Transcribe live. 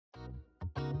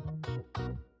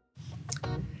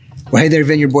Well, hey there,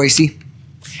 Vineyard Boise.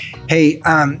 Hey,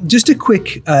 just a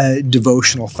quick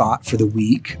devotional thought for the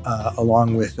week,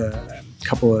 along with a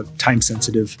couple of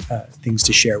time-sensitive things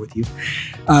to share with you.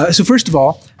 So first of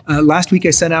all, last week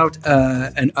I sent out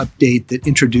an update that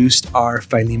introduced our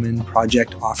Philemon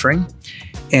Project Offering.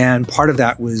 And part of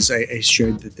that was I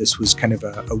shared that this was kind of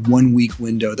a 1 week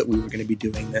window that we were going to be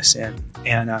doing this in.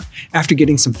 And after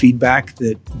getting some feedback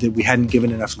that we hadn't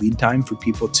given enough lead time for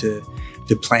people to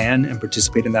plan and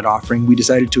participate in that offering, we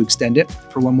decided to extend it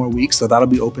for 1 more week. So that'll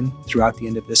be open throughout the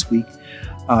end of this week.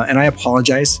 And I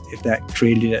apologize if that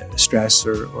created a stress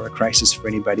or a crisis for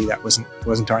anybody. That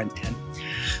wasn't our intent.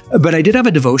 But I did have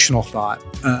a devotional thought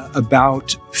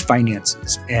about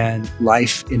finances and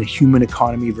life in a human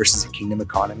economy versus a kingdom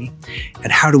economy,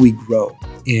 and how do we grow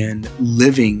in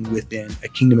living within a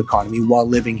kingdom economy while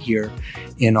living here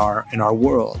in our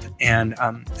world. And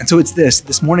so it's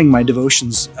this morning. My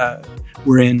devotions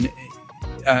were in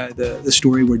the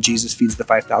story where Jesus feeds the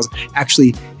 5,000.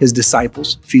 Actually, his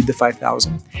disciples feed the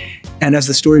 5,000. And as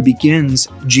the story begins,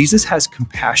 Jesus has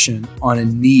compassion on a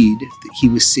need that he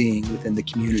was seeing within the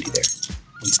community there.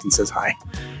 Winston says hi.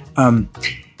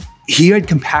 He had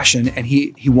compassion, and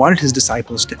he wanted his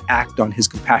disciples to act on his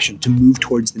compassion, to move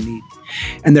towards the need.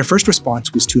 And their first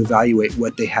response was to evaluate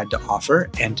what they had to offer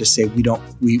and to say, we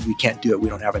can't do it. We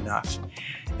don't have enough.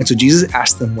 And so Jesus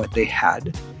asked them what they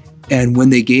had. And when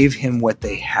they gave him what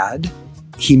they had,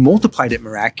 he multiplied it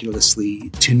miraculously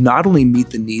to not only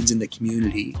meet the needs in the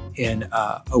community in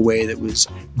a way that was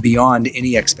beyond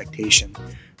any expectation,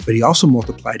 but he also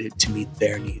multiplied it to meet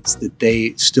their needs, that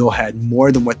they still had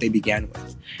more than what they began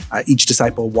with. Each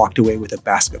disciple walked away with a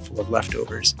basket full of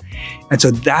leftovers. And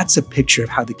so that's a picture of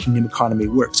how the kingdom economy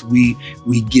works. We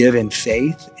give in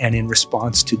faith and in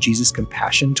response to Jesus'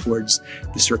 compassion towards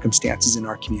the circumstances in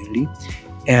our community.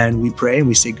 And we pray and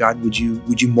we say, God, would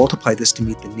you multiply this to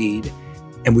meet the need?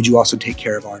 And would you also take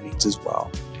care of our needs as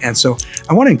well? And so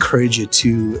I want to encourage you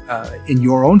to, in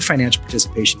your own financial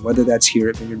participation, whether that's here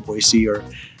at Vineyard Boise or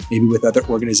maybe with other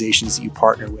organizations that you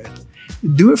partner with,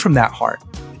 do it from that heart,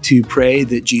 to pray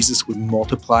that Jesus would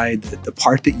multiply the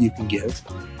part that you can give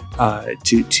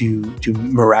to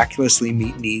miraculously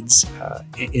meet needs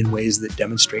in ways that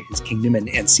demonstrate his kingdom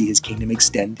and see his kingdom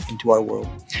extend into our world,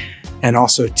 and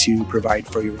also to provide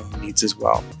for your own needs as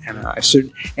well. And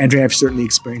Andrea, I've certainly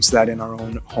experienced that in our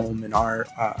own home, in our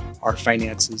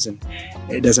finances, and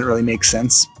it doesn't really make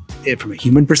sense from a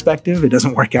human perspective. It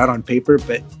doesn't work out on paper,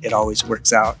 but it always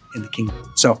works out in the kingdom.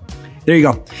 So there you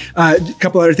go. A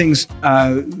couple other things.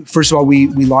 First of all, we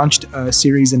launched a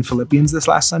series in Philippians this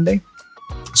last Sunday.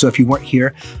 So if you weren't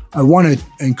here, I want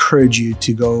to encourage you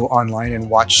to go online and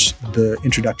watch the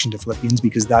introduction to Philippians,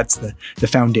 because that's the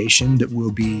foundation that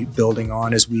we'll be building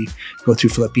on as we go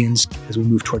through Philippians, as we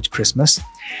move towards Christmas.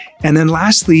 And then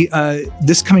lastly,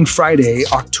 this coming Friday,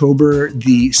 October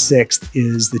the 6th,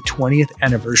 is the 20th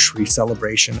anniversary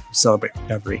celebration of Celebrate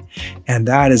Recovery. And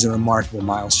that is a remarkable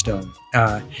milestone.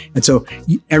 And so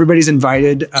everybody's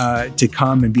invited to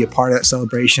come and be a part of that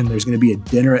celebration. There's going to be a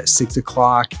dinner at 6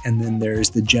 o'clock, and then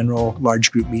there's the general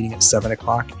large group meeting at 7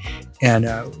 o'clock. And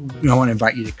I want to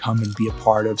invite you to come and be a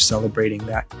part of celebrating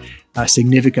that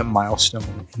significant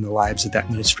milestone in the lives of that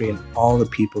ministry and all the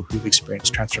people who've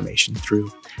experienced transformation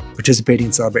through participating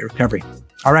in Celebrate Recovery.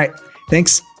 All right,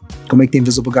 thanks. Go make the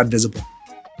invisible God visible.